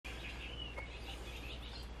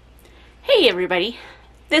Hey everybody,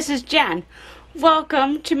 this is Jen.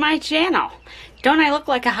 Welcome to my channel. Don't I look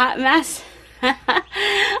like a hot mess?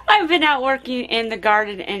 I've been out working in the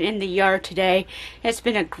garden and in the yard today. It's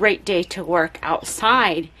been a great day to work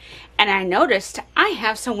outside. And I noticed I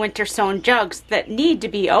have some winter sown jugs that need to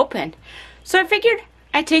be opened. So I figured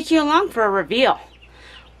I'd take you along for a reveal.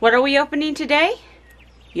 What are we opening today?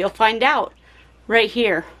 You'll find out right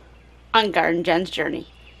here on Garden Jen's Journey.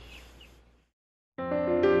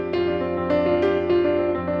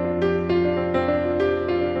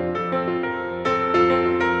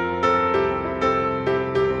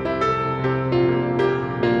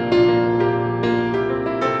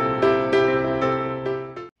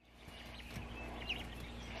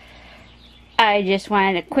 I just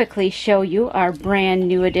wanted to quickly show you our brand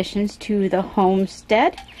new additions to the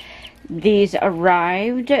homestead. These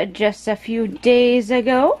arrived just a few days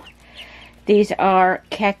ago. These are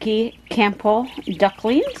khaki Campbell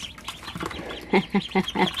ducklings.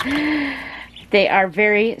 They are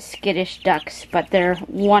very skittish ducks, but they're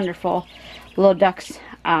wonderful little ducks.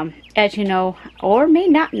 As you know, or may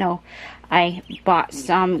not know, I bought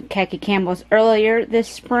some khaki Campbells earlier this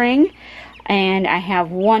spring. And I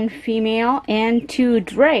have one female and 2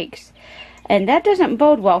 drakes. And that doesn't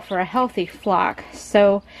bode well for a healthy flock.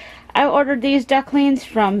 So I ordered these ducklings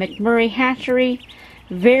from McMurray Hatchery.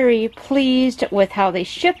 Very pleased with how they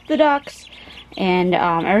ship the ducks and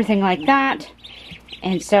everything like that.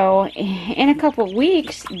 And so in a couple of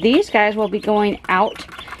weeks, these guys will be going out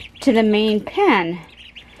to the main pen.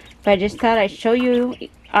 But I just thought I'd show you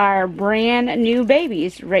our brand new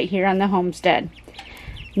babies right here on the homestead.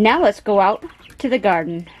 Now let's go out to the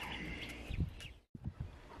garden.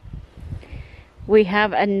 We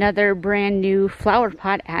have another brand new flower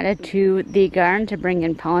pot added to the garden to bring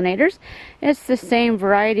in pollinators. It's the same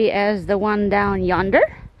variety as the one down yonder,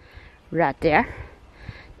 right there,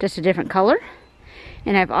 just a different color.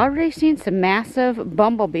 And I've already seen some massive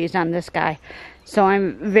bumblebees on this guy, so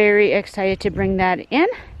I'm very excited to bring that in.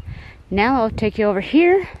 Now I'll take you over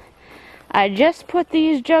here. I just put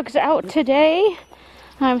these jugs out today.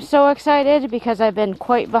 I'm so excited because I've been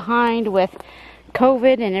quite behind with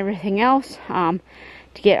COVID and everything else to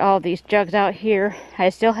get all these jugs out here. I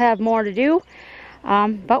still have more to do,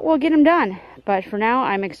 but we'll get them done. But for now,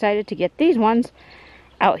 I'm excited to get these ones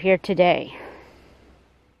out here today.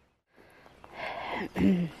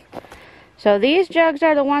 So these jugs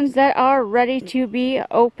are the ones that are ready to be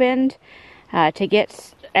opened to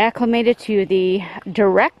get acclimated to the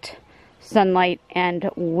direct sunlight and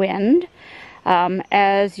wind.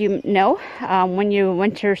 As you know, when you're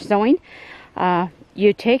winter sowing,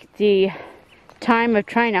 you take the time of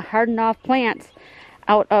trying to harden off plants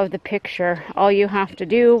out of the picture. All you have to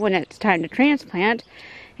do when it's time to transplant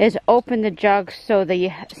is open the jugs so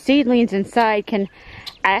the seedlings inside can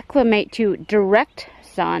acclimate to direct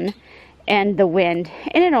sun and the wind.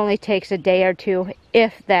 And it only takes a day or two,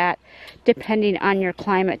 if that, depending on your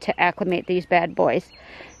climate, to acclimate these bad boys.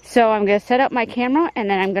 So I'm going to set up my camera and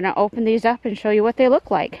then I'm going to open these up and show you what they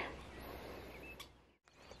look like.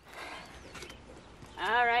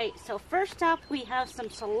 Alright, so first up we have some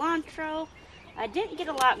cilantro. I didn't get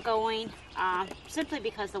a lot going simply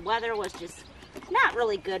because the weather was just not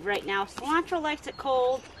really good right now. Cilantro likes it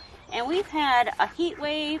cold, and we've had a heat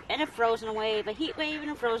wave and a frozen wave, a heat wave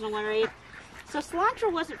and a frozen wave. So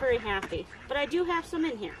cilantro wasn't very happy, but I do have some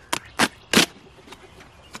in here.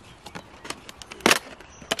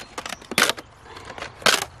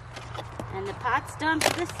 And the pot's done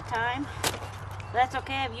for this time. That's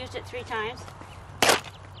okay, I've used it 3 times.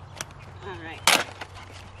 Alright.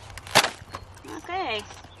 Okay.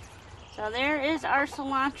 So there is our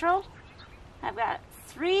cilantro. I've got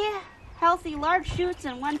 3 healthy large shoots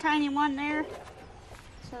and 1 tiny one there.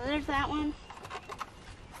 So there's that one.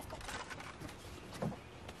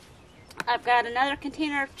 I've got another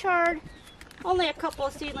container of chard. Only a couple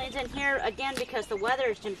of seedlings in here, again, because the weather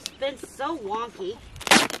has just been so wonky.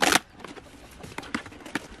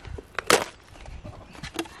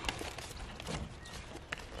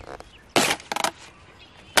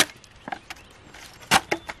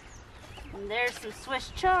 There's some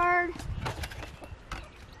Swiss chard.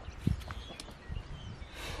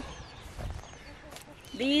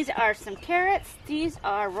 These are some carrots. These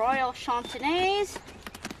are Royal Chantenay.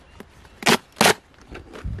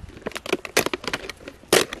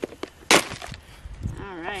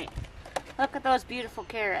 Alright. Look at those beautiful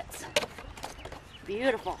carrots.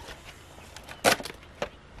 Beautiful.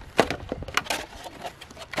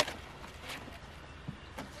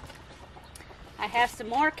 I have some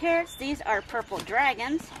more carrots. These are purple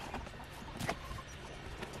dragons.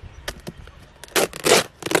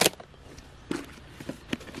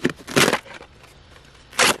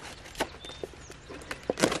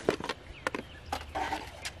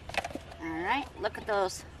 Look at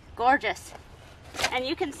those. Gorgeous. And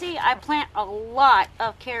you can see I plant a lot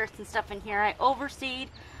of carrots and stuff in here. I overseed,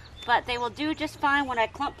 but they will do just fine when I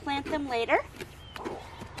clump plant them later.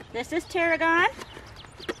 This is tarragon.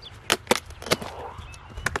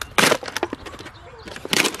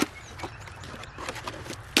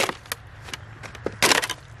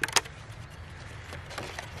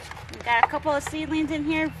 We've got a couple of seedlings in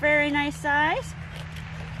here, very nice size.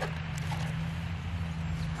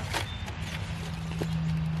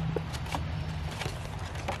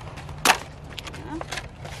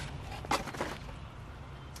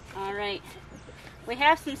 All right, we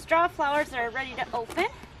have some straw flowers that are ready to open.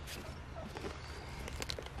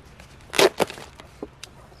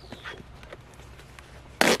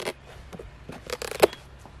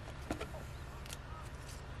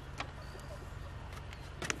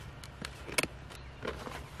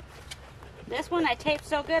 This one I taped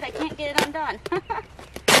so good I can't get it undone.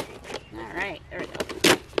 All right, there we go.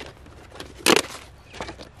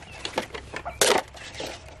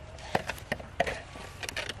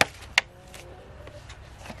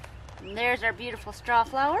 And there's our beautiful straw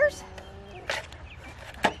flowers.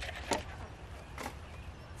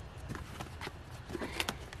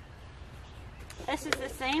 This is the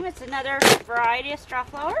same, it's another variety of straw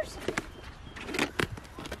flowers.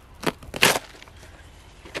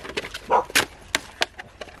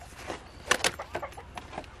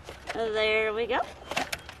 There we go.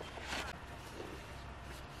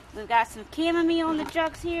 We've got some chamomile in the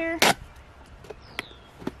jugs here.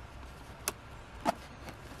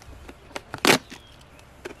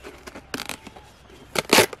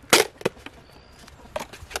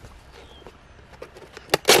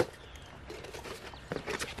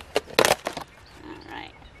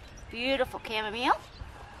 Alright, beautiful chamomile.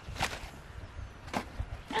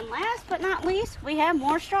 And last but not least, we have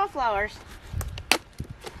more straw flowers.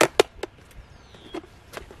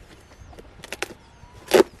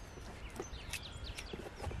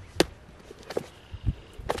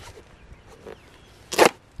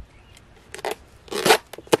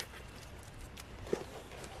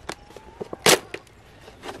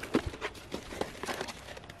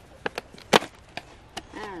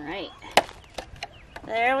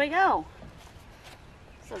 There we go.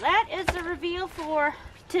 So that is the reveal for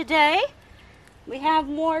today. We have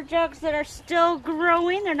more jugs that are still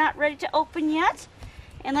growing. They're not ready to open yet.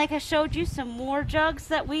 And like I showed you, some more jugs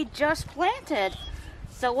that we just planted.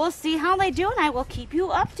 So we'll see how they do and I will keep you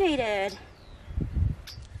updated.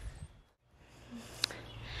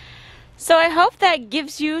 So I hope that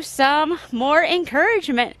gives you some more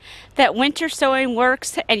encouragement that winter sowing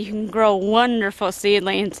works and you can grow wonderful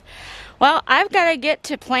seedlings. Well, I've got to get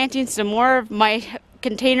to planting some more of my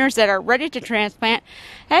containers that are ready to transplant.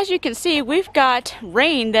 As you can see, we've got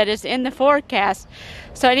rain that is in the forecast.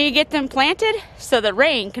 So I need to get them planted so the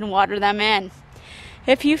rain can water them in.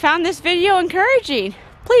 If you found this video encouraging,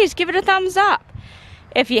 please give it a thumbs up.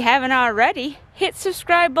 If you haven't already, hit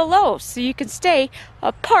subscribe below so you can stay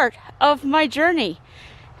a part of my journey.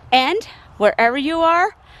 And wherever you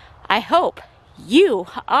are, I hope you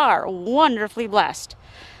are wonderfully blessed.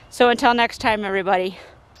 So until next time, everybody,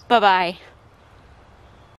 bye-bye.